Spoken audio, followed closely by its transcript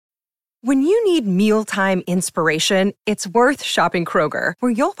When you need mealtime inspiration, it's worth shopping Kroger,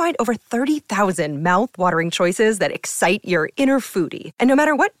 where you'll find over 30,000 mouth-watering choices that excite your inner foodie. And no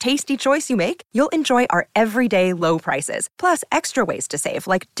matter what tasty choice you make, you'll enjoy our everyday low prices, plus extra ways to save,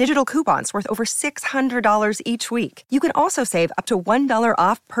 like digital coupons worth over $600 each week. You can also save up to $1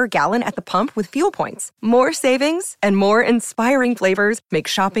 off per gallon at the pump with fuel points. More savings and more inspiring flavors make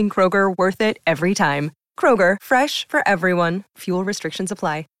shopping Kroger worth it every time. Kroger, fresh for everyone. Fuel restrictions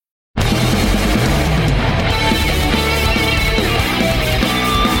apply.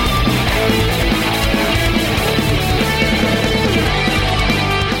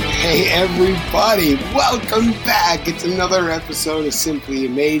 Hey everybody, welcome back. It's another episode of Simply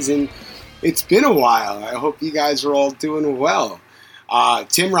Amazing. It's been a while. I hope you guys are all doing well.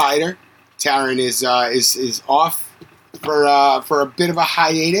 Tim Ryder, Taryn is off for a bit of a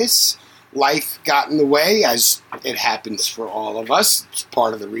hiatus. Life got in the way, as it happens for all of us. It's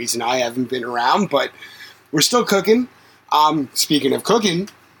part of the reason I haven't been around, but we're still cooking. Speaking of cooking,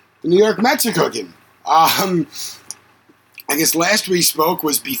 the New York Mets are cooking. I guess last we spoke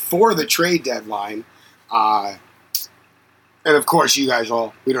was before the trade deadline. And of course, you guys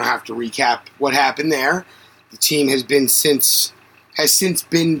we don't have to recap what happened there. The team has since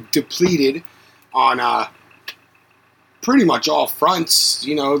been depleted on pretty much all fronts.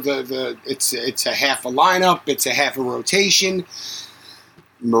 You know, it's a half a lineup, it's a half a rotation.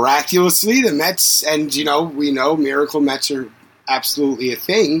 Miraculously, the Mets, and we know Miracle Mets are absolutely a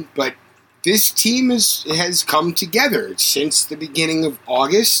thing, but this team has come together since the beginning of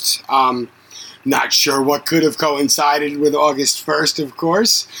August. Not sure what could have coincided with August 1st, of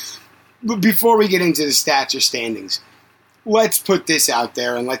course. But before we get into the stats or standings, let's put this out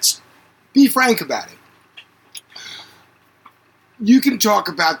there and let's be frank about it. You can talk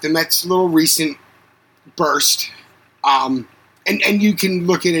about the Mets' little recent burst, and you can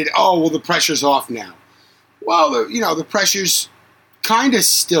look at it, the pressure's off now. Well, the pressure's kind of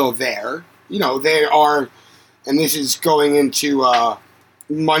still there. They are, and this is going into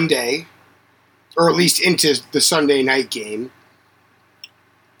Monday, or at least into the Sunday night game.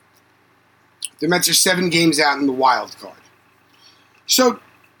 The Mets are 7 games out in the wild card. So,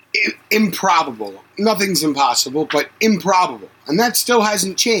 improbable. Nothing's impossible, but improbable. And that still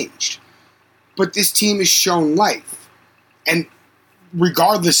hasn't changed. But this team has shown life. And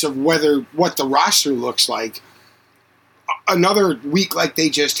regardless of what the roster looks like, another week like they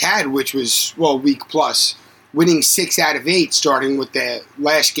just had, which was, week plus, winning 6 out of 8, starting with the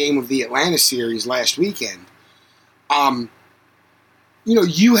last game of the Atlanta series last weekend.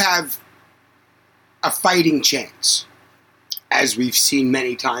 You have a fighting chance. As we've seen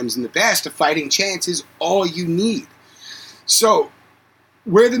many times in the past, a fighting chance is all you need. So,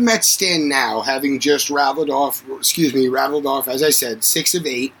 where the Mets stand now, having just rattled off, as I said, 6 of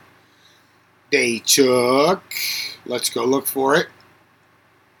 8, they took, let's go look for it,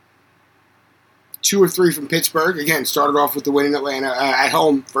 2 of 3 from Pittsburgh. Again, started off with the win in Atlanta, at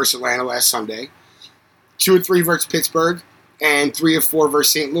home versus Atlanta last Sunday. 2 of 3 versus Pittsburgh, and 3 of 4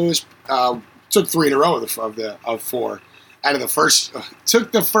 versus St. Louis. Took 3 in a row of 4 out of the first.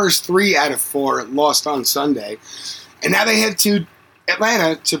 Took the first 3 out of 4, lost on Sunday. And now they head to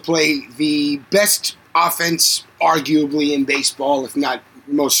Atlanta to play the best offense, arguably, in baseball, if not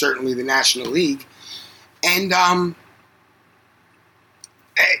most certainly the National League. And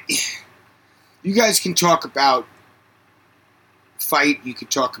you guys can talk about fight. You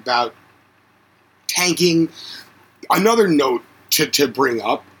could talk about tanking. Another note to bring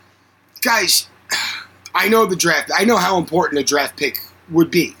up. Guys, I know the draft. I know how important a draft pick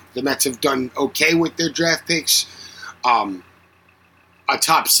would be. The Mets have done okay with their draft picks. A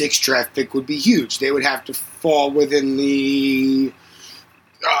top 6 draft pick would be huge. They would have to fall within the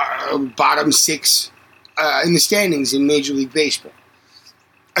bottom 6 in the standings in Major League Baseball.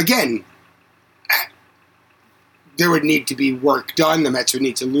 Again, there would need to be work done. The Mets would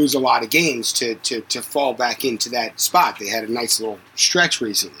need to lose a lot of games to fall back into that spot. They had a nice little stretch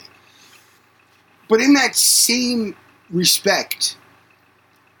recently. But in that same respect,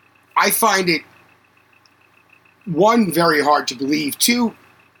 I find it, 1, very hard to believe, 2,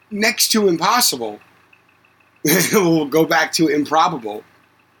 next to impossible, we'll go back to improbable,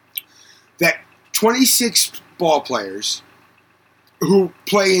 that 26 ball players who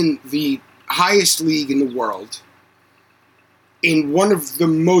play in the highest league in the world, in one of the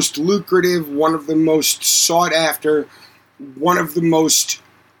most lucrative, one of the most sought after, one of the most,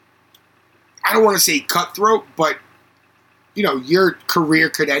 I don't want to say cutthroat, but your career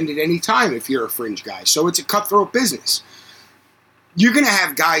could end at any time if you're a fringe guy. So it's a cutthroat business. You're going to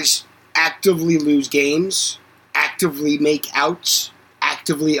have guys actively lose games, actively make outs,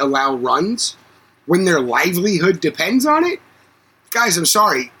 actively allow runs when their livelihood depends on it? Guys, I'm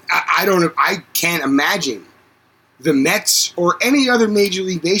sorry. I can't imagine the Mets or any other Major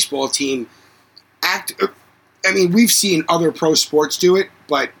League Baseball team we've seen other pro sports do it,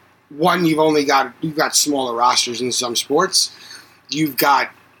 but one, you've got smaller rosters in some sports. You've got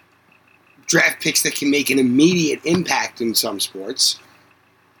draft picks that can make an immediate impact in some sports.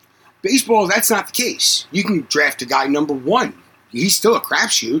 Baseball, that's not the case. You can draft a guy number 1. He's still a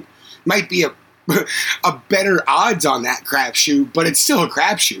crapshoot. Might be a better odds on that crapshoot, but it's still a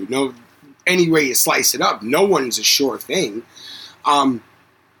crapshoot. No, any way you slice it up, no one's a sure thing.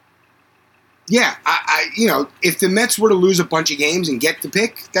 If the Mets were to lose a bunch of games and get the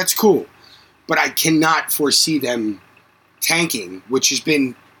pick, that's cool. But I cannot foresee them tanking, which has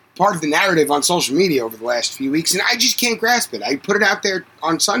been part of the narrative on social media over the last few weeks, and I just can't grasp it. I put it out there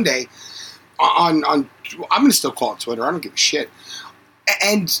on Sunday on I'm going to still call it Twitter. I don't give a shit.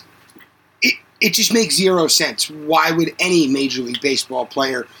 And it just makes zero sense. Why would any Major League Baseball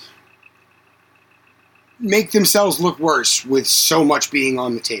player make themselves look worse with so much being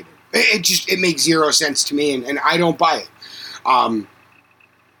on the table? It makes zero sense to me, and I don't buy it.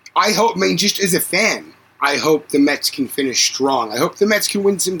 Just as a fan, I hope the Mets can finish strong. I hope the Mets can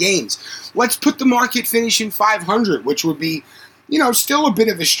win some games. Let's put the market finishing 500, which would be, still a bit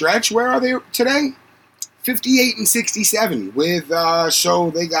of a stretch. Where are they today? 58 and 67 with,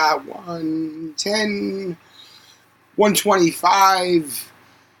 so they got 110, 125,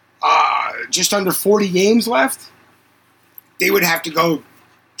 just under 40 games left. They would have to go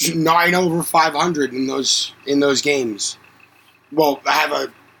 9 over 500 in those games. Well, I have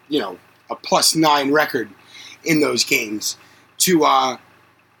a +9 record in those games to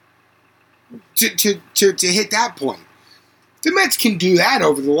hit that point. The Mets can do that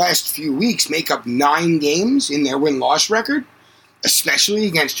over the last few weeks, make up 9 games in their win-loss record, especially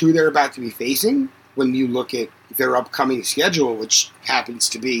against who they're about to be facing when you look at their upcoming schedule, which happens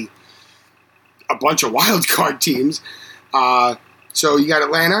to be a bunch of wild card teams. So you got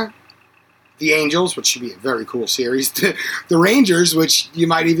Atlanta, the Angels, which should be a very cool series, the Rangers, which you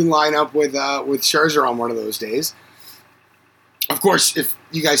might even line up with Scherzer on one of those days. Of course, if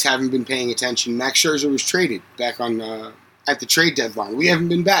you guys haven't been paying attention, Max Scherzer was traded back on at the trade deadline. We haven't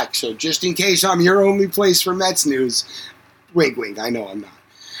been back, so just in case I'm your only place for Mets news, wink, wink, I know I'm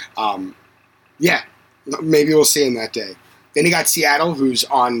not. Maybe we'll see him that day. Then you got Seattle, who's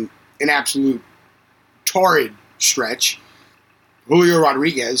on an absolute torrid stretch. Julio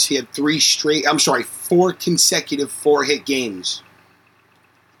Rodriguez, he had 4 consecutive 4-hit games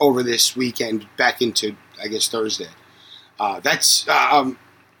over this weekend back into, I guess, Thursday. That's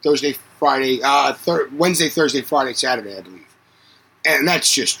Thursday, Friday, Wednesday, Thursday, Friday, Saturday, I believe. And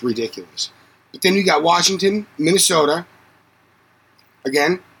that's just ridiculous. But then you got Washington, Minnesota.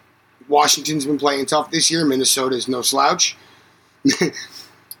 Again, Washington's been playing tough this year. Minnesota is no slouch.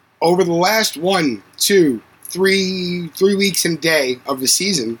 Over the last 3 weeks and a day of the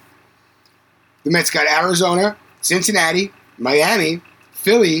season, the Mets got Arizona, Cincinnati, Miami,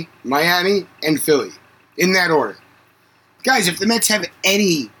 Philly, Miami, and Philly. In that order. Guys, if the Mets have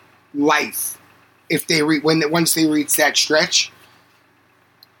any life, if they once they reach that stretch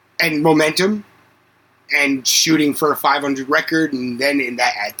and momentum and shooting for a 500 record, and then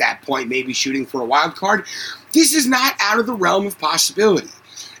at that point maybe shooting for a wild card, this is not out of the realm of possibility.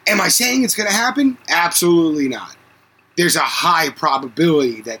 Am I saying it's going to happen? Absolutely not. There's a high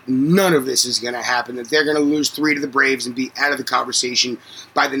probability that none of this is going to happen, that they're going to lose 3 to the Braves and be out of the conversation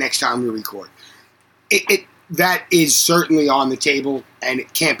by the next time we record. That is certainly on the table, and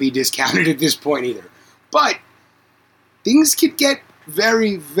it can't be discounted at this point either. But things could get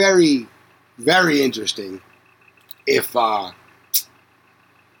very, very, very interesting if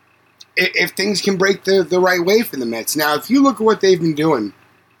things can break the right way for the Mets. Now, if you look at what they've been doing,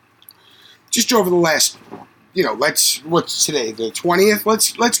 just over the last, what's today, the 20th?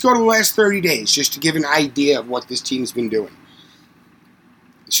 Let's go to the last 30 days just to give an idea of what this team's been doing.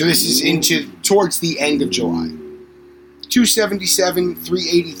 So this is towards the end of July. 277,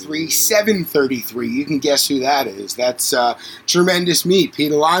 383, 733. You can guess who that is. That's tremendous meat,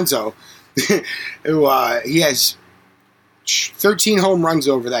 Pete Alonso, who he has 13 home runs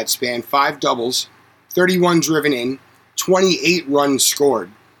over that span, 5 doubles, 31 driven in, 28 runs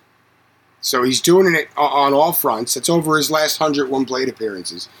scored. So he's doing it on all fronts. That's over his last 101 plate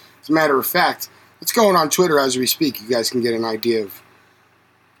appearances. As a matter of fact, it's going on Twitter as we speak. You guys can get an idea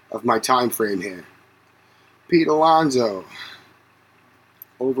of my time frame here. Pete Alonso,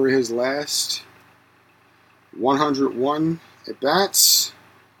 over his last 101 at-bats,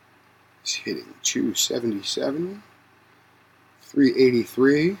 he's hitting 277,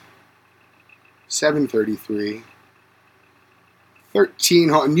 383, 733, 13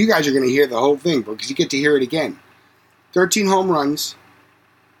 home. And you guys are going to hear the whole thing because you get to hear it again. 13 home runs,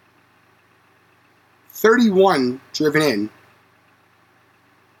 31 driven in,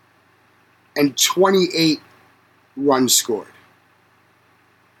 and 28 runs scored.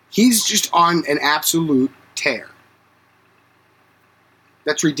 He's just on an absolute tear.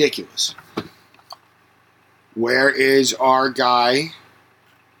 That's ridiculous. Where is our guy,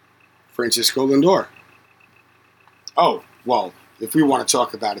 Francisco Lindor? Oh, well, if we want to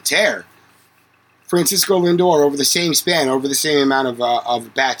talk about a tear, Francisco Lindor over the same span, over the same amount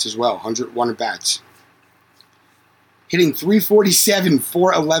of bats as well, 101 at bats. Hitting 347,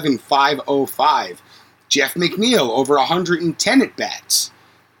 411, 505. Jeff McNeil over 110 at bats.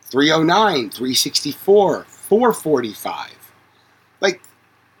 309, 364, 445. Like,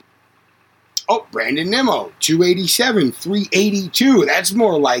 oh, Brandon Nimmo, 287, 382. That's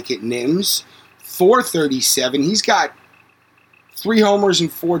more like it, Nims. 437. He's got 3 homers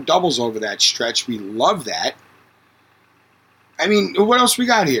and 4 doubles over that stretch. We love that. I mean, what else we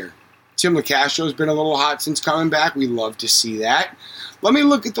got here? Tim LeCastro's been a little hot since coming back. We love to see that. Let me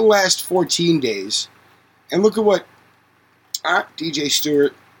look at the last 14 days and look at what DJ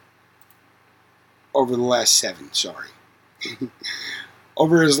Stewart over the last 7, sorry.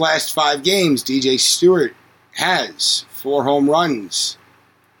 Over his last 5 games, DJ Stewart has 4 home runs,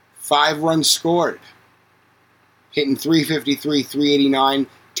 5 runs scored, hitting 353, 389,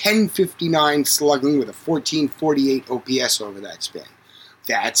 1059 slugging with a 1448 OPS over that span.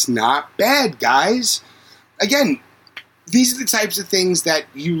 That's not bad, guys. Again, these are the types of things that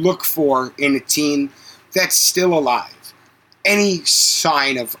you look for in a team that's still alive. Any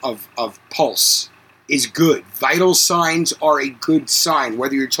sign of pulse is good. Vital signs are a good sign,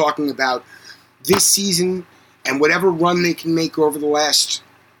 whether you're talking about this season and whatever run they can make over the last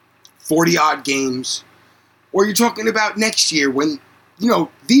 40-odd games, or you're talking about next year when,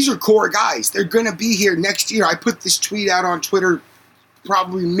 these are core guys. They're going to be here next year. I put this tweet out on Twitter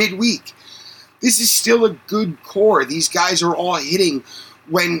probably midweek. This is still a good core. These guys are all hitting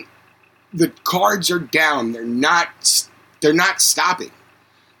when the cards are down. They're not stopping.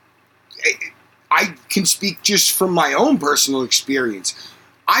 I can speak just from my own personal experience.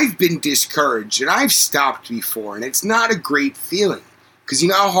 I've been discouraged, and I've stopped before, and it's not a great feeling. Because you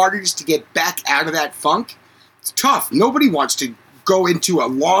know how hard it is to get back out of that funk? It's tough. Nobody wants to go into a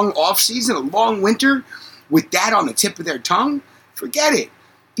long off-season, a long winter, with that on the tip of their tongue. Forget it.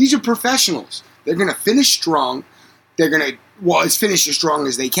 These are professionals. They're going to finish strong. They're going to, as finish as strong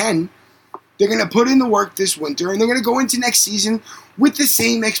as they can. They're going to put in the work this winter, and they're going to go into next season with the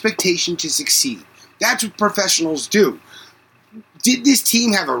same expectation to succeed. That's what professionals do. Did this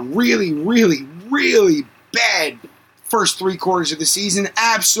team have a really, really, really bad first 3 quarters of the season?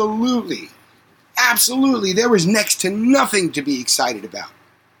 Absolutely. Absolutely. There was next to nothing to be excited about.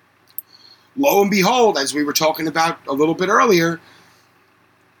 Lo and behold, as we were talking about a little bit earlier,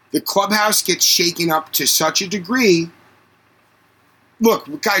 the clubhouse gets shaken up to such a degree.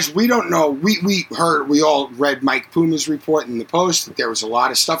 Look, guys, we don't know. We all read Mike Puma's report in the Post that there was a lot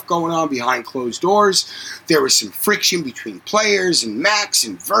of stuff going on behind closed doors. There was some friction between players and Max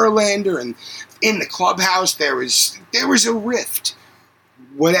and Verlander, and in the clubhouse there was a rift.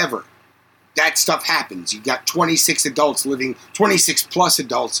 Whatever. That stuff happens. You got 26 plus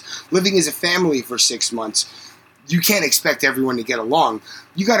adults living as a family for 6 months. You can't expect everyone to get along.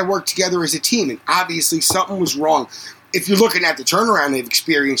 You got to work together as a team, and obviously something was wrong. If you're looking at the turnaround they've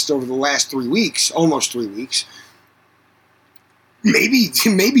experienced over the last 3 weeks, almost 3 weeks, maybe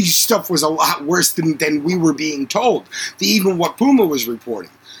stuff was a lot worse than we were being told, even what Puma was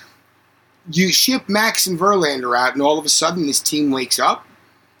reporting. You ship Max and Verlander out, and all of a sudden this team wakes up.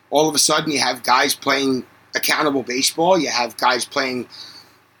 All of a sudden you have guys playing accountable baseball. You have guys playing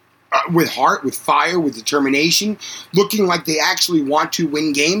with heart, with fire, with determination, looking like they actually want to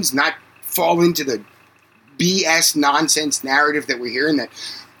win games, not fall into the BS nonsense narrative that we're hearing that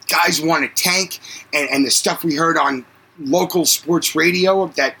guys want to tank, and the stuff we heard on local sports radio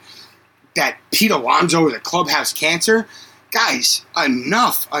that Pete Alonso is a clubhouse cancer. Guys,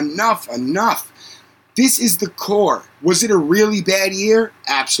 enough. This is the core. Was it a really bad year?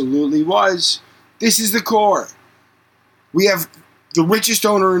 Absolutely was. This is the core. We have the richest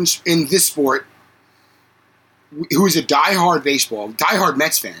owner in this sport, who is a diehard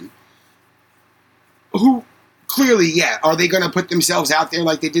Mets fan, who clearly, are they going to put themselves out there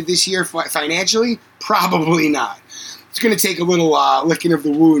like they did this year financially? Probably not. It's going to take a little licking of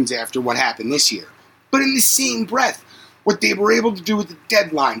the wounds after what happened this year. But in the same breath, what they were able to do with the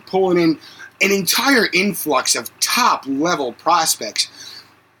deadline, pulling in an entire influx of top-level prospects.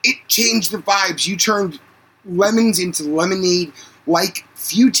 It changed the vibes. You turned lemons into lemonade like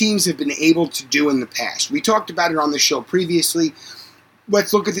few teams have been able to do in the past. We talked about it on the show previously.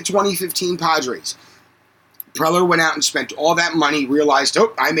 Let's look at the 2015 Padres. Preller went out and spent all that money, realized,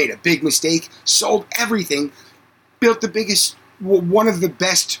 I made a big mistake, sold everything, built one of the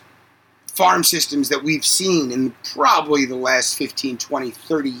best farm systems that we've seen in probably the last 15, 20,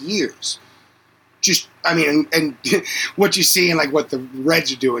 30 years. And what you see and like what the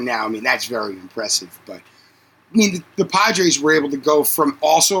Reds are doing now, that's very impressive. But the Padres were able to go from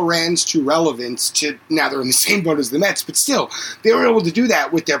also-rans to relevance to now they're in the same boat as the Mets, but still, they were able to do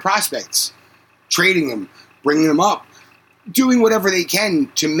that with their prospects, trading them, bringing them up, doing whatever they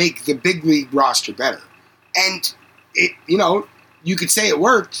can to make the big league roster better. And you could say it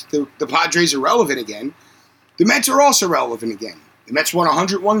worked. The Padres are relevant again. The Mets are also relevant again. The Mets won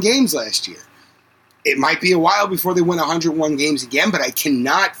 101 games last year. It might be a while before they win 101 games again, but I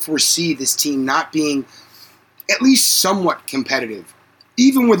cannot foresee this team not being at least somewhat competitive,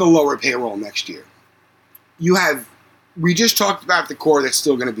 even with a lower payroll next year. We just talked about the core that's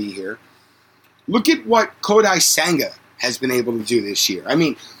still going to be here. Look at what Kodai Senga has been able to do this year.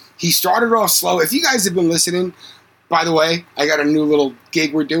 He started off slow. If you guys have been listening, by the way, I got a new little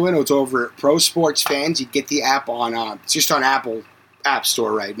gig we're doing. It's over at Pro Sports Fans. You get the app on, it's just on Apple App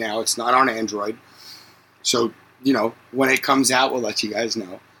Store right now. It's not on Android. So, when it comes out, we'll let you guys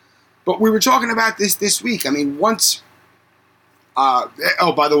know. But we were talking about this week.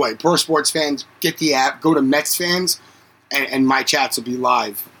 by the way, Pro Sports Fans, get the app, go to Mets Fans, and my chats will be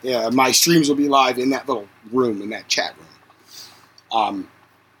live. My streams will be live in that little room, in that chat room.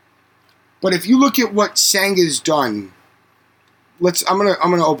 But if you look at what Senga's done, I'm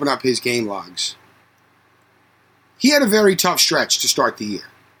gonna open up his game logs. He had a very tough stretch to start the year.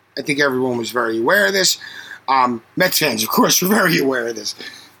 I think everyone was very aware of this. Mets fans, of course, were very aware of this.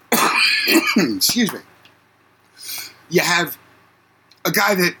 Excuse me. You have a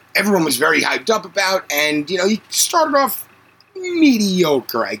guy that everyone was very hyped up about, and, he started off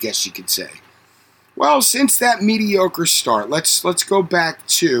mediocre, I guess you could say. Well, since that mediocre start, let's go back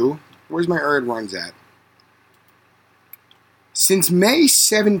to, where's my earned runs at? Since May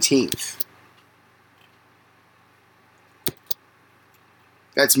 17th.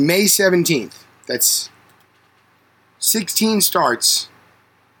 That's May 17th. That's 16 starts.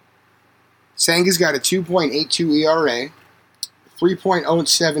 Senga's got a 2.82 ERA,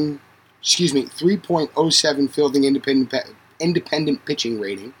 3.07 fielding independent pitching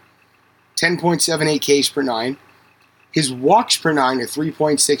rating, 10.78 Ks per nine. His walks per nine are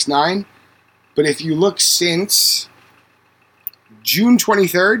 3.69, but if you look since June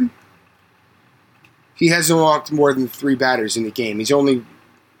 23rd, he hasn't walked more than 3 batters in the game. He's only...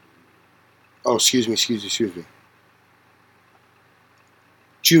 excuse me.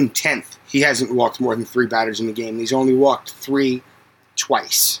 June 10th, he hasn't walked more than 3 batters in the game. He's only walked 3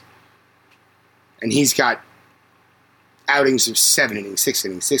 twice. And he's got outings of 7 innings, 6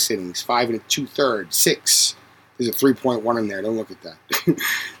 innings, 6 innings, 5 2/3, 6. There's a 3.1 in there. Don't look at that.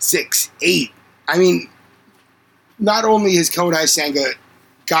 6, 8. Not only has Kodai Senga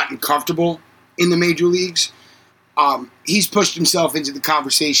gotten comfortable in the major leagues, he's pushed himself into the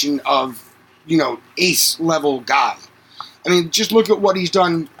conversation of, ace-level guy. Just look at what he's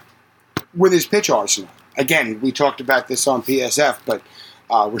done with his pitch arsenal. Again, we talked about this on PSF, but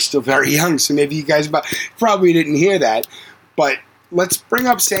we're still very young, so maybe you guys probably didn't hear that. But let's bring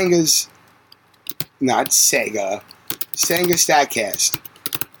up Senga StatCast.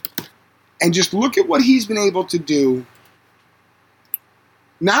 And just look at what he's been able to do.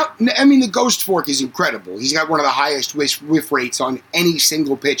 The Ghost Fork is incredible. He's got one of the highest whiff rates on any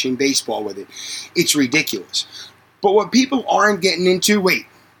single pitch in baseball with it. It's ridiculous. But what people aren't getting into,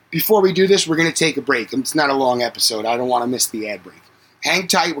 before we do this, we're going to take a break. It's not a long episode. I don't want to miss the ad break. Hang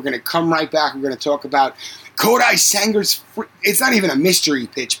tight. We're going to come right back. We're going to talk about Kodai Senga's... It's not even a mystery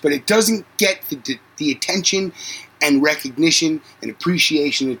pitch, but it doesn't get the attention and recognition and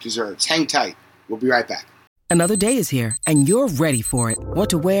appreciation it deserves. Hang tight. We'll be right back. Another day is here, and you're ready for it.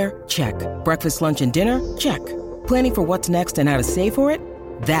 What to wear? Check. Breakfast, lunch, and dinner? Check. Planning for what's next and how to save for it?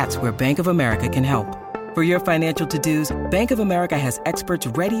 That's where Bank of America can help. For your financial to-dos, Bank of America has experts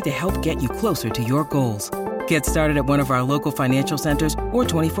ready to help get you closer to your goals. Get started at one of our local financial centers or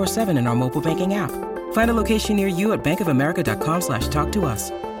 24/7 in our mobile banking app. Find a location near you at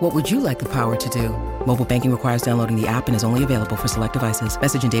bankofamerica.com/talktous. What would you like the power to do? Mobile banking requires downloading the app and is only available for select devices.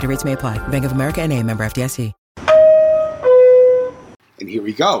 Message and data rates may apply. Bank of America N.A., member FDIC. And here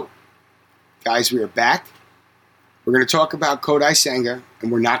we go. Guys, we are back. We're going to talk about Kodai Senga,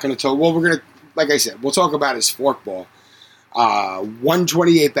 and we're not going to talk... Well, we're going to like I said, we'll talk about his forkball.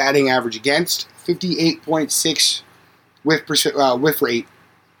 128 batting average against, 58.6 whiff rate,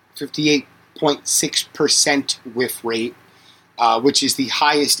 58.6% whiff rate, which is the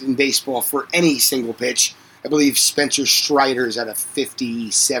highest in baseball for any single pitch. I believe Spencer Strider's at a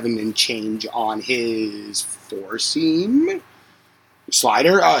 57 and change on his four-seam.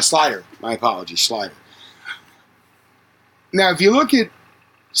 Slider. My apologies, slider. Now, if you look at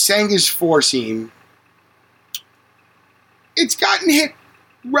Senga's four-seam, it's gotten hit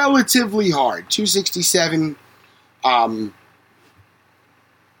relatively hard. 267. I'm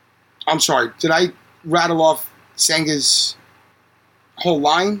sorry, did I rattle off Senga's whole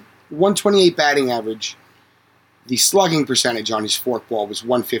line? 128 batting average. The slugging percentage on his forkball was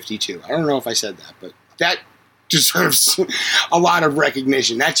 152. I don't know if I said that, but that deserves a lot of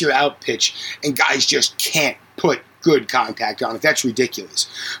recognition. That's your out pitch, and guys just can't put good contact on it. That's ridiculous.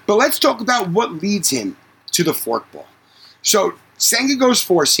 But let's talk about what leads him to the forkball. So Senga goes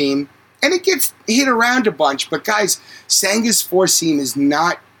four-seam, and it gets hit around a bunch, but guys, Senga's four-seam is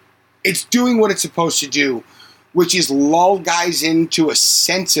not, it's doing what it's supposed to do, which is lull guys into a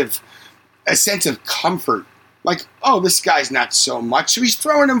sense of comfort. Like, oh, this guy's not so much. So he's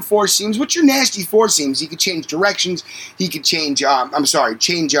throwing him four seams, which are nasty four seams. He could change directions. He could change,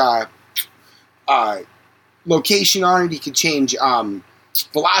 location on it. He could change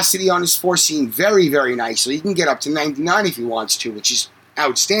velocity on his four seam very, very nicely. He can get up to 99 if he wants to, which is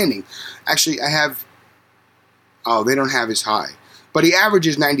outstanding. Actually, they don't have his high. But he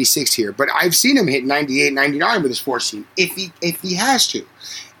averages 96 here. But I've seen him hit 98, 99 with his four seam if he has to.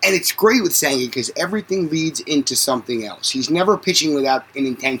 And it's great with Senga because everything leads into something else. He's never pitching without an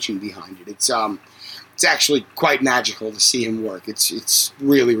intention behind it. It's actually quite magical to see him work. It's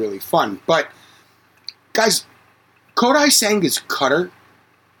really, really fun. But guys, Kodai Senga's cutter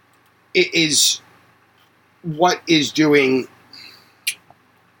is what is doing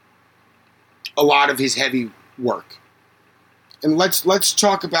a lot of his heavy work. And let's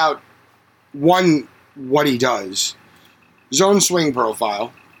talk about what he does. Zone swing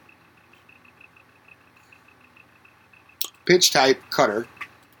profile. Pitch type, cutter.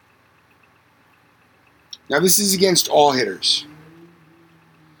 Now this is against all hitters.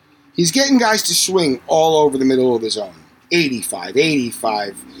 He's getting guys to swing all over the middle of the zone. 85,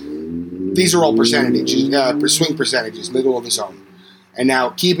 85. These are all percentages, swing percentages, middle of the zone. And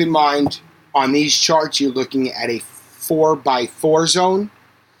now keep in mind, on these charts, you're looking at a 4x4 zone.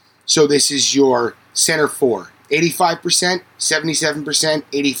 So this is your center four. 85%, 77%,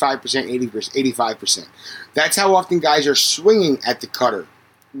 85%, 85%. That's how often guys are swinging at the cutter,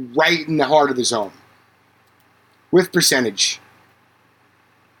 right in the heart of the zone. With percentage.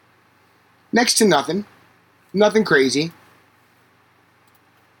 Next to nothing. Nothing crazy.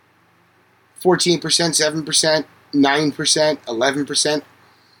 14%, 7%, 9%, 11%.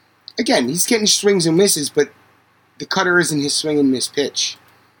 Again, he's getting swings and misses, but the cutter isn't his swing and miss pitch.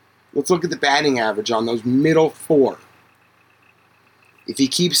 Let's look at the batting average on those middle four. If he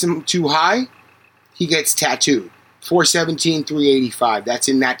keeps them too high, he gets tattooed. 417, 385. That's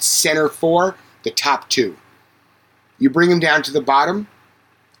in that center four, the top two. You bring him down to the bottom,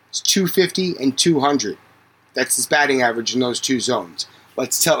 it's 250 and 200. That's his batting average in those two zones.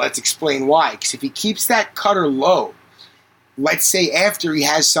 Let's explain why. Because if he keeps that cutter low, let's say after he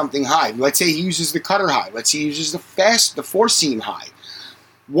has something high, let's say he uses the cutter high, let's say he uses the four seam high.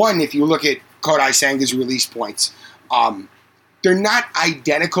 One, if you look at Kodai Senga's release points, they're not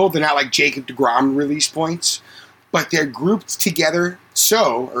identical. They're not like Jacob deGrom release points, but they're grouped together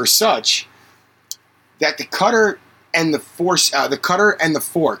such that the cutter and the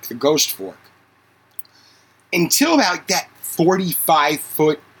fork, the ghost fork, until about that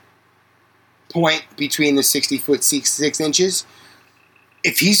 45-foot point between the 60-foot 6 inches,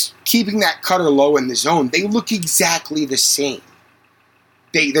 if he's keeping that cutter low in the zone, they look exactly the same.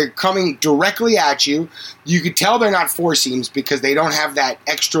 They're coming directly at you. You could tell they're not four seams because they don't have that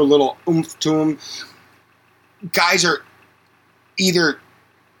extra little oomph to them. Guys are either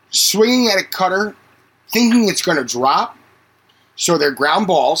swinging at a cutter, thinking it's going to drop, so they're ground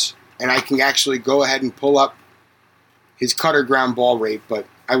balls, and I can actually go ahead and pull up his cutter ground ball rate, but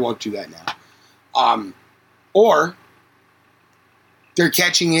I won't do that now. Or they're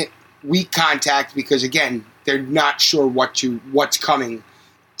catching it weak contact because, again, they're not sure what's coming.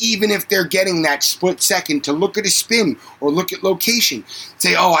 Even if they're getting that split second to look at a spin or look at location,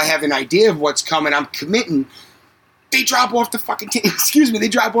 say, oh, I have an idea of what's coming, I'm committing, they drop off the fucking table. They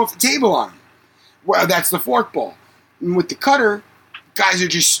drop off the table on them. Well, that's the forkball. And with the cutter, guys are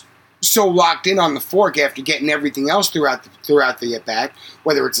just so locked in on the fork after getting everything else throughout the at bat,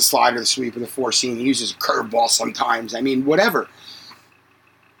 whether it's a slider, the sweep, or the four seam. He uses a curveball sometimes. I mean, whatever.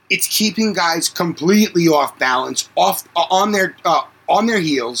 It's keeping guys completely off balance, on their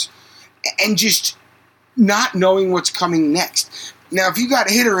heels, and just not knowing what's coming next. Now, if you got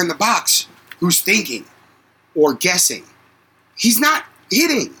a hitter in the box who's thinking or guessing, he's not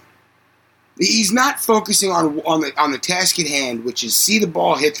hitting. He's not focusing on the task at hand, which is see the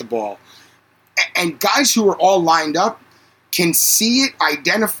ball, hit the ball. And guys who are all lined up can see it,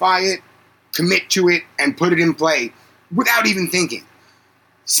 identify it, commit to it, and put it in play without even thinking.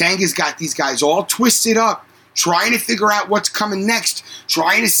 Senga's got these guys all twisted up, trying to figure out what's coming next,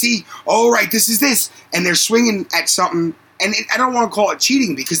 trying to see, oh, right, this is this. And they're swinging at something. And I don't want to call it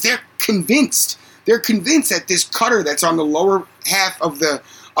cheating because they're convinced. They're convinced that this cutter that's on the lower half of the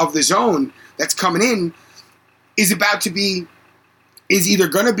zone that's coming in is either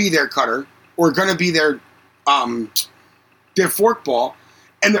going to be their cutter or going to be their fork ball.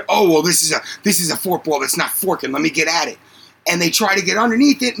 And they're, oh, well, this is a fork ball that's not forking. Let me get at it. And they try to get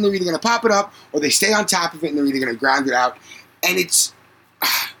underneath it, and they're either going to pop it up or they stay on top of it, and they're either going to ground it out. And he's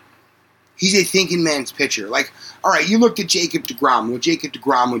a thinking man's pitcher. Like, all right, you looked at Jacob deGrom, what Jacob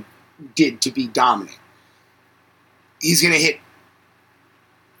deGrom did to be dominant. He's going to hit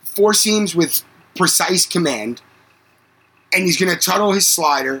four seams with precise command, and he's going to tunnel his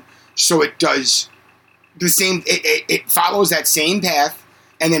slider so it does the same. It follows that same path,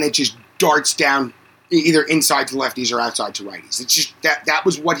 and then it just darts down either inside to lefties or outside to righties. It's just that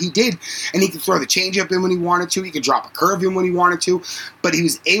was what he did, and he could throw the changeup in when he wanted to. He could drop a curve in when he wanted to, but he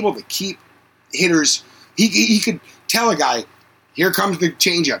was able to keep hitters. He could tell a guy, here comes the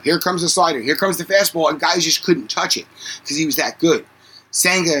changeup, here comes the slider, here comes the fastball, and guys just couldn't touch it because he was that good.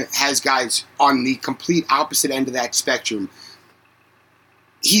 Senga has guys on the complete opposite end of that spectrum.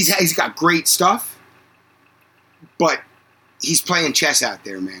 He's got great stuff, but he's playing chess out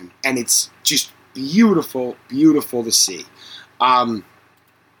there, man, and it's just beautiful, beautiful to see. Boy,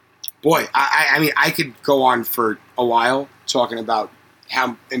 I mean, I could go on for a while talking about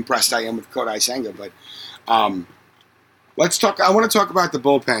how impressed I am with Kodai Senga, but let's talk. I want to talk about the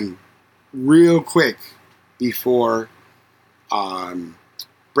bullpen real quick before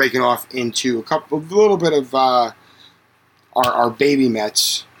breaking off into a little bit of our baby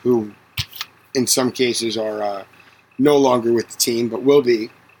Mets, who in some cases are no longer with the team, but will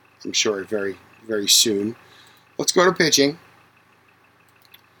be, I'm sure, very, very soon. Let's go to pitching.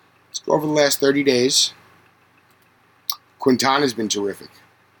 Let's go over the last 30 days. Quintana's been terrific.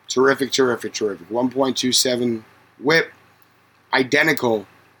 Terrific. 1.27 whip. Identical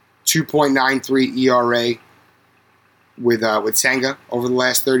 2.93 ERA with Senga over the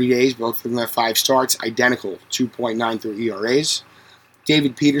last 30 days. Both of them have 5 starts. Identical 2.93 ERAs.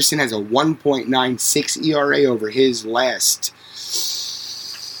 David Peterson has a 1.96 ERA over his last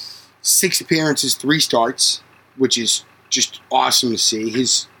 6 appearances, 3 starts, which is just awesome to see.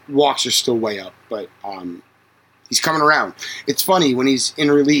 His walks are still way up, but he's coming around. It's funny, when he's in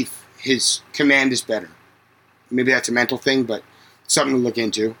relief, his command is better. Maybe that's a mental thing, but something to look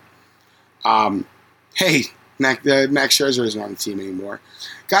into. Hey, Max Scherzer isn't on the team anymore.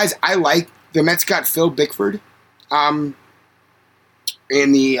 Guys, the Mets got Phil Bickford in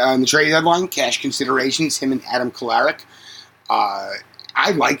the trade deadline, cash considerations, him and Adam Kolarek.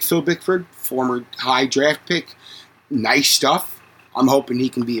 I like Phil Bickford, former high draft pick. Nice stuff. I'm hoping he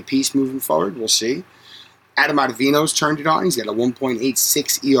can be a piece moving forward. We'll see. Adam Ottavino's turned it on. He's got a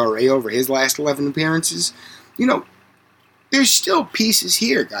 1.86 ERA over his last 11 appearances. You know, there's still pieces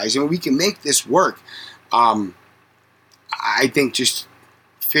here, guys, and we can make this work. I think just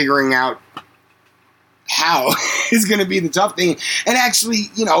figuring out how is going to be the tough thing, and actually,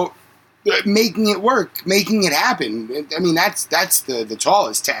 you know, making it work, making it happen. I mean, that's the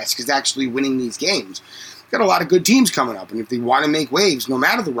tallest task, is actually winning these games. Got a lot of good teams coming up, and if they want to make waves, no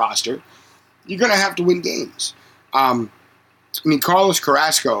matter the roster, you're going to have to win games. I mean, Carlos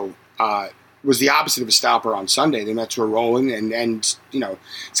Carrasco was the opposite of a stopper on Sunday. The Mets were rolling, and you know,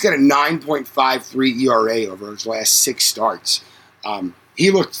 he's got a 9.53 ERA over his last 6 starts.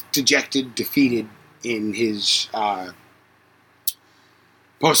 He looked dejected, defeated in his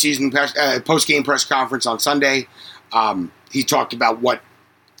post-game press conference on Sunday. He talked about what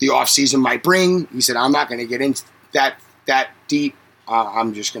the offseason might bring. He said, I'm not going to get into that deep.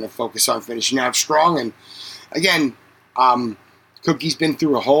 I'm just going to focus on finishing out strong. And again, Cookie's been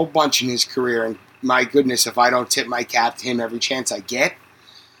through a whole bunch in his career, and my goodness, if I don't tip my cap to him every chance I get,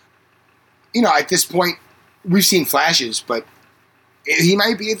 you know, at this point, we've seen flashes, but he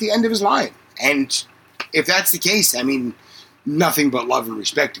might be at the end of his line. And if that's the case, I mean, nothing but love and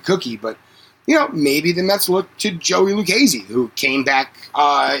respect to Cookie, but, maybe the Mets look to Joey Lucchesi, who came back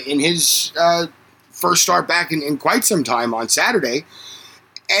in his first start back in quite some time on Saturday,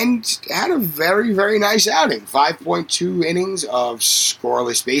 and had a very, very nice outing. 5.2 innings of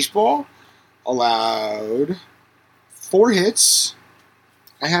scoreless baseball, allowed 4 hits.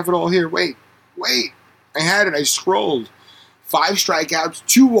 I have it all here. Wait. I had it. I scrolled. 5 strikeouts,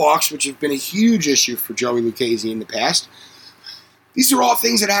 2 walks, which have been a huge issue for Joey Lucchesi in the past. These are all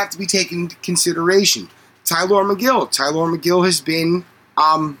things that have to be taken into consideration. Tyler McGill has been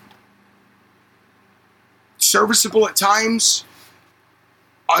serviceable at times,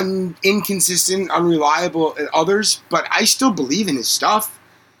 inconsistent, unreliable at others, but I still believe in his stuff.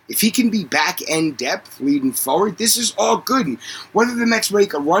 If he can be back-end depth leading forward, this is all good. And whether the Mets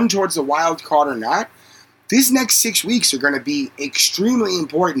make a run towards the wild card or not, these next 6 weeks are going to be extremely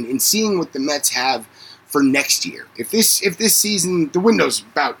important in seeing what the Mets have for next year. If this season, the window's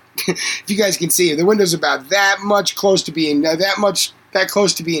about, if you guys can see it, the window's about that close to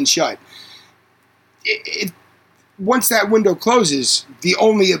being shut. Once that window closes, the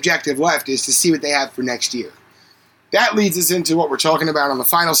only objective left is to see what they have for next year. That leads us into what we're talking about on the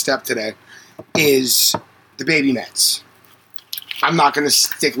final step today, is the baby Mets. I'm not going to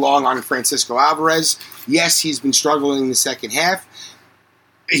stick long on Francisco Alvarez. Yes, he's been struggling in the second half.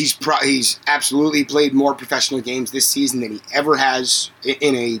 He's absolutely played more professional games this season than he ever has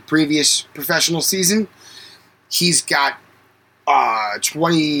in a previous professional season. He's got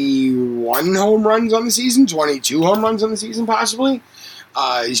 21 home runs on the season, 22 home runs on the season possibly.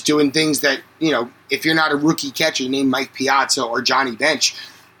 He's doing things that, if you're not a rookie catcher named Mike Piazza or Johnny Bench,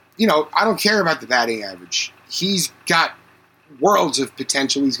 I don't care about the batting average. He's got worlds of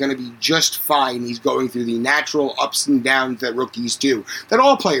potential. He's going to be just fine. He's going through the natural ups and downs that rookies do, that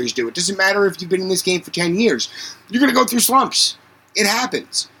all players do. It doesn't matter if you've been in this game for 10 years. You're going to go through slumps. It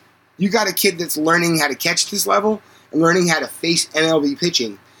happens. You got a kid that's learning how to catch this level and learning how to face MLB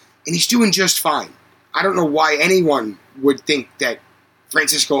pitching, and he's doing just fine. I don't know why anyone would think that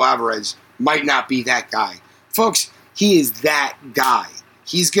Francisco Alvarez might not be that guy. Folks, he is that guy.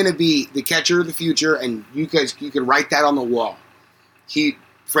 He's going to be the catcher of the future, and you can write that on the wall.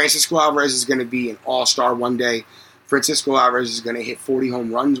 Francisco Alvarez is going to be an all-star one day. Francisco Alvarez is going to hit 40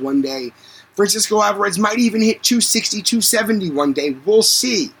 home runs one day. Francisco Alvarez might even hit 260, 270 one day. We'll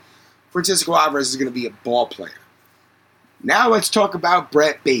see. Francisco Alvarez is going to be a ball player. Now let's talk about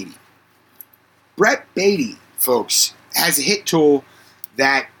Brett Baty. Brett Baty, folks, has a hit tool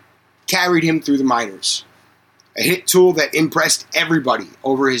that carried him through the minors. A hit tool that impressed everybody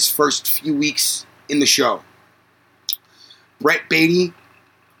over his first few weeks in the show. Brett Baty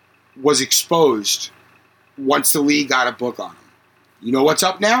was exposed once the league got a book on him. You know what's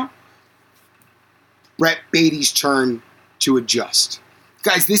up now? Brett Baty's turn to adjust.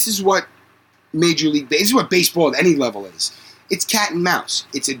 Guys, this is what Major League Baseball, this is what baseball at any level is. It's cat and mouse.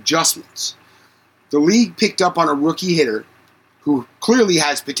 It's adjustments. The league picked up on a rookie hitter who clearly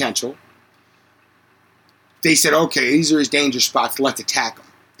has potential. They said, okay, these are his danger spots, let's attack him.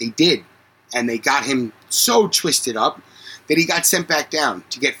 They did. And they got him so twisted up that he got sent back down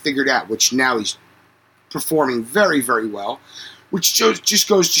to get figured out, which now he's performing very, very well, which just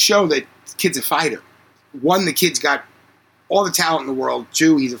goes to show that the kid's a fighter. One, the kid's got all the talent in the world.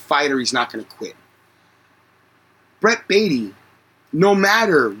 Two, he's a fighter. He's not going to quit. Brett Baty, no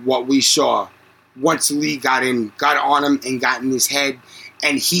matter what we saw, once the league got on him and got in his head,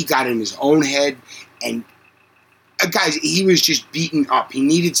 and he got in his own head, and guys, he was just beaten up. He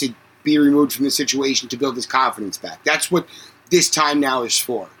needed to be removed from the situation to build his confidence back. That's what this time now is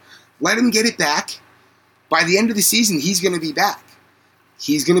for. Let him get it back. By the end of the season, he's going to be back.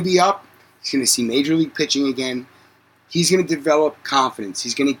 He's going to be up. He's going to see Major League pitching again. He's going to develop confidence.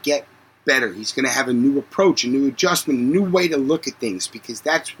 He's going to get better. He's going to have a new approach, a new adjustment, a new way to look at things, because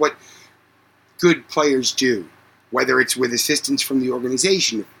that's what good players do, whether it's with assistance from the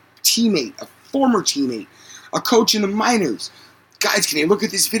organization, a teammate, a former teammate, a coach in the minors. Guys, can you look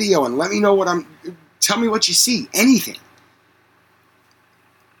at this video and let me know tell me what you see, anything.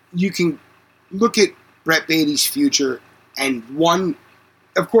 You can look at Brett Baty's future, and one,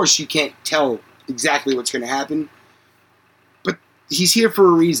 of course you can't tell exactly what's going to happen, but he's here for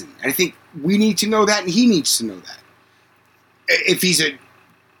a reason. And I think we need to know that, and he needs to know that. If he's a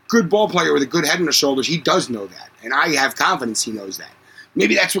good ball player with a good head on his shoulders, he does know that. And I have confidence he knows that.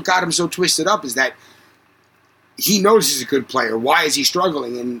 Maybe that's what got him so twisted up, is that he knows he's a good player. Why is he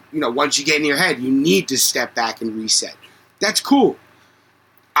struggling? And, once you get in your head, you need to step back and reset. That's cool.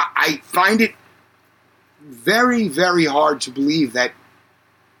 I find it very, very hard to believe that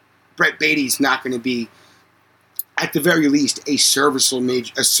Brett Baty's not going to be at the very least, a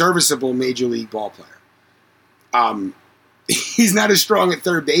serviceable major league ball player. He's not as strong at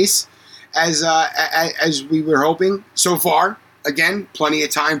third base as we were hoping so far. Again, plenty of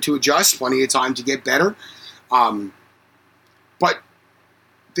time to adjust, plenty of time to get better. But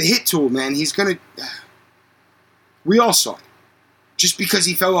the hit tool, man, he's going to... We all saw it. Just because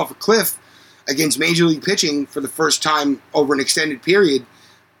he fell off a cliff against major league pitching for the first time over an extended period,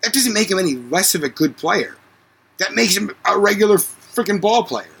 that doesn't make him any less of a good player. That makes him a regular freaking ball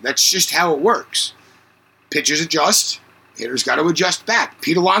player. That's just how it works. Pitchers adjust. Hitters got to adjust back.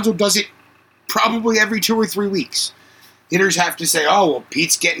 Pete Alonso does it probably every 2 or 3 weeks. Hitters have to say, oh, well,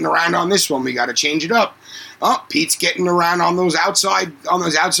 Pete's getting around on this one. We got to change it up. Oh, Pete's getting around on those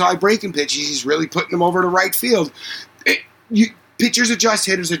outside breaking pitches. He's really putting them over to right field. Pitchers adjust,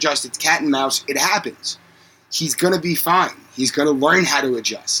 hitters adjust. It's cat and mouse. It happens. He's going to be fine. He's going to learn how to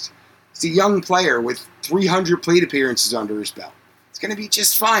adjust. He's a young player with 300 plate appearances under his belt. It's going to be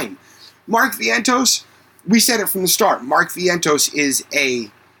just fine. Mark Vientos, we said it from the start. Mark Vientos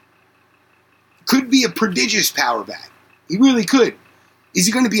could be a prodigious power bat. He really could. Is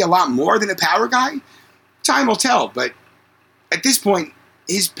he going to be a lot more than a power guy? Time will tell, but at this point,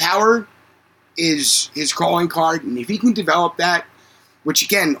 his power is his calling card, and if he can develop that, which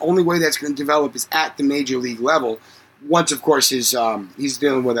again, only way that's going to develop is at the major league level. Once, of course, he's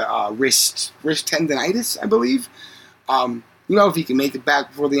dealing with a wrist tendonitis, I believe. If he can make it back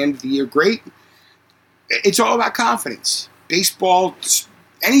before the end of the year, great. It's all about confidence. Baseball,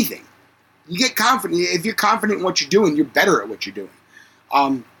 anything. You get confident. If you're confident in what you're doing, you're better at what you're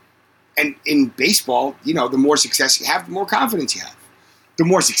doing. And in baseball, the more success you have, the more confidence you have. The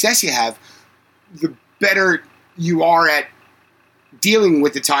more success you have, the better you are at dealing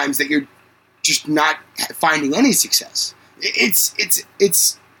with the times that you're just not finding any success. It's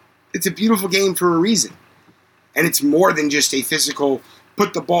a beautiful game for a reason. And it's more than just a physical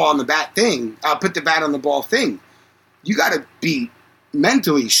put the bat on the ball thing. You got to be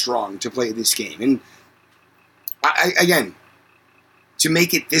mentally strong to play this game. And again, to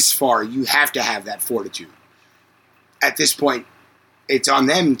make it this far, you have to have that fortitude. At this point, it's on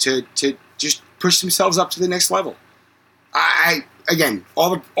them to just push themselves up to the next level. Again,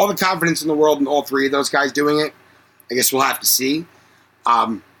 all the confidence in the world in all three of those guys doing it. I guess we'll have to see.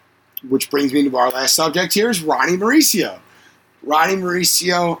 Which brings me to our last subject here is Ronnie Mauricio. Ronnie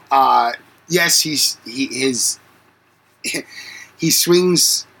Mauricio, yes, he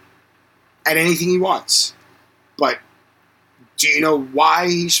swings at anything he wants. But do you know why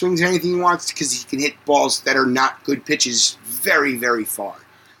he swings at anything he wants? Because he can hit balls that are not good pitches very, very far.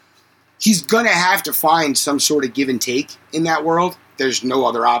 He's going to have to find some sort of give and take in that world. There's no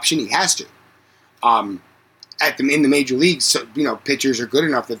other option. He has to. In the major leagues, pitchers are good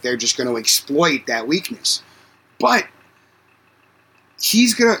enough that they're just going to exploit that weakness. But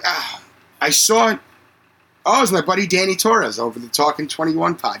he's going to... I saw... it was my buddy Danny Torres over the Talkin'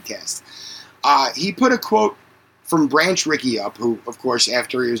 21 podcast. He put a quote from Branch Rickey up, who, of course,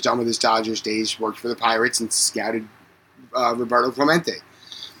 after he was done with his Dodgers days, worked for the Pirates and scouted Roberto Clemente.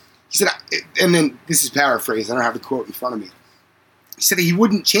 He said, and then this is paraphrased, I don't have the quote in front of me. He said he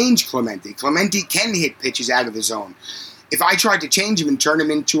wouldn't change Clemente. Clemente can hit pitches out of the zone. If I tried to change him and turn him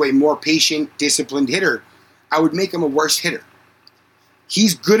into a more patient, disciplined hitter, I would make him a worse hitter.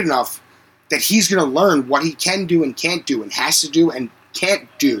 He's good enough that he's going to learn what he can do and can't do and has to do and can't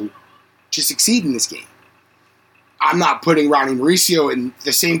do to succeed in this game. I'm not putting Ronnie Mauricio in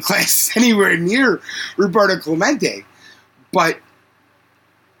the same class anywhere near Roberto Clemente, but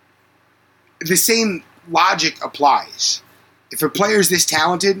the same logic applies. If a player is this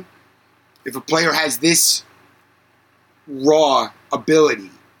talented, if a player has this raw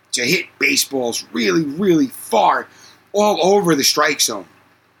ability to hit baseballs really, really far all over the strike zone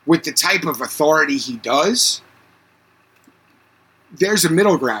with the type of authority he does, there's a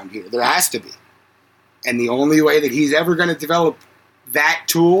middle ground here. There has to be. And the only way that he's ever going to develop that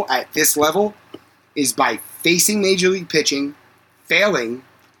tool at this level is by facing major league pitching, failing,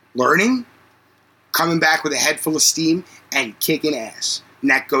 learning, coming back with a head full of steam, and kicking ass. And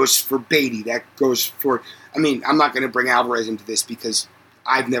that goes for Beatty. That goes for... I'm not going to bring Alvarez into this because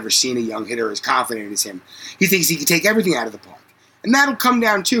I've never seen a young hitter as confident as him. He thinks he can take everything out of the park. And that'll come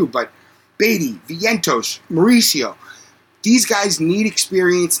down too, but Beatty, Vientos, Mauricio, these guys need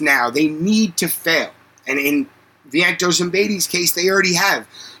experience now. They need to fail. And in Vientos and Beatty's case, they already have.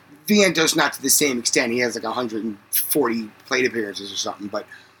 Vientos not to the same extent. He has like 140 plate appearances or something, but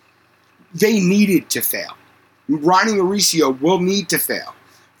they needed to fail. Ronnie Mauricio will need to fail.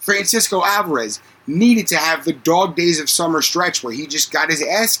 Francisco Alvarez needed to have the dog days of summer stretch where he just got his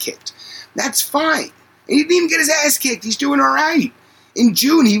ass kicked. That's fine. And he didn't even get his ass kicked. He's doing all right. In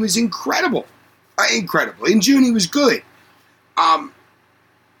June, he was incredible. Incredible. In June, he was good. And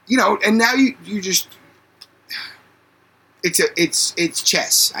now you just... It's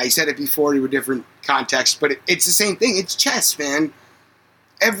chess. I said it before to a different context, but it's the same thing. It's chess, man.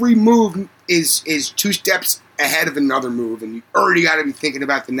 Every move is 2 steps ahead of another move, and you already got to be thinking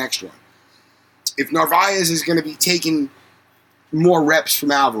about the next one. If Narvaez is going to be taking more reps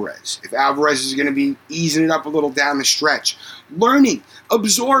from Alvarez, if Alvarez is going to be easing it up a little down the stretch, learning,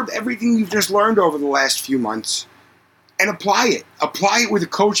 absorb everything you've just learned over the last few months and apply it. Apply it with a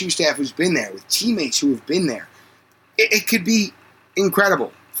coaching staff who's been there, with teammates who have been there. It could be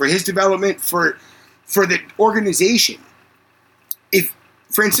incredible for his development, for the organization. If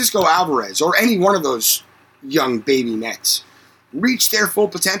Francisco Alvarez or any one of those young baby Mets reach their full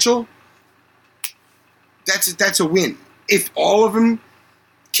potential, that's a win. If all of them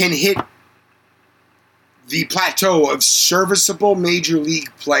can hit the plateau of serviceable major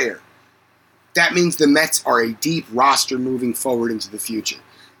league player, that means the Mets are a deep roster moving forward into the future.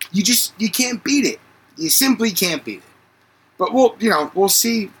 You can't beat it. You simply can't beat it. But we'll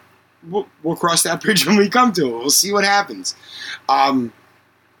see. We'll cross that bridge when we come to it. We'll see what happens. At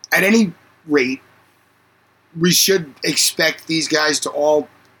any rate, we should expect these guys to all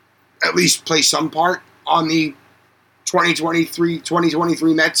at least play some part on the 2023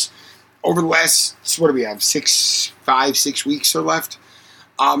 Mets over the last, what do we have, 6 weeks are left.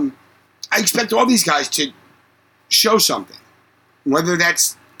 I expect all these guys to show something, whether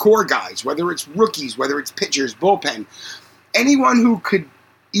that's core guys, whether it's rookies, whether it's pitchers, bullpen. Anyone who could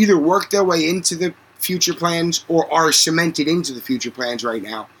either work their way into the future plans or are cemented into the future plans right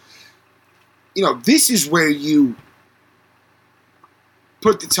now, this is where you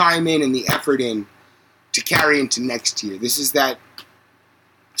put the time in and the effort in to carry into next year. This is that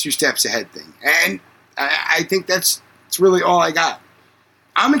 2 steps ahead thing. And I think that's really all I got.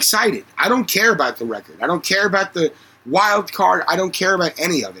 I'm excited. I don't care about the record. I don't care about the wild card. I don't care about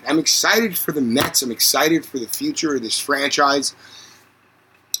any of it. I'm excited for the Mets. I'm excited for the future of this franchise.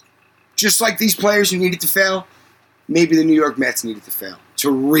 Just like these players who needed to fail, maybe the New York Mets needed to fail to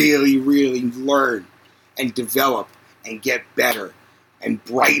really, really learn and develop and get better and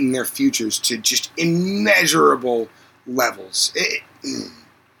brighten their futures to just immeasurable levels.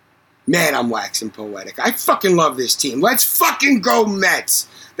 Man, I'm waxing poetic. I fucking love this team. Let's fucking go Mets.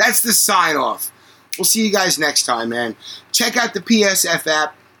 That's the sign-off. We'll see you guys next time, man. Check out the PSF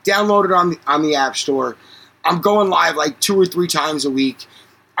app. Download it on the App Store. I'm going live like 2 or 3 times a week.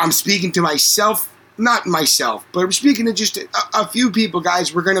 I'm speaking to myself. Not myself, but I'm speaking to just a few people,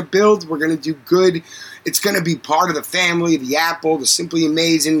 guys. We're going to build. We're going to do good. It's going to be part of the family, the Apple, the Simply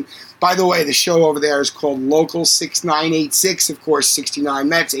Amazing. By the way, the show over there is called Local 6986. Of course, 69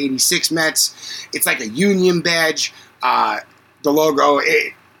 Mets, 86 Mets. It's like a union badge. The logo,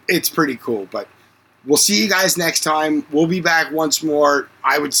 it's pretty cool. But we'll see you guys next time. We'll be back once more.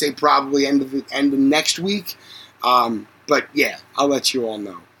 I would say probably end of next week. But yeah, I'll let you all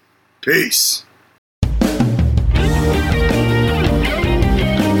know. Peace.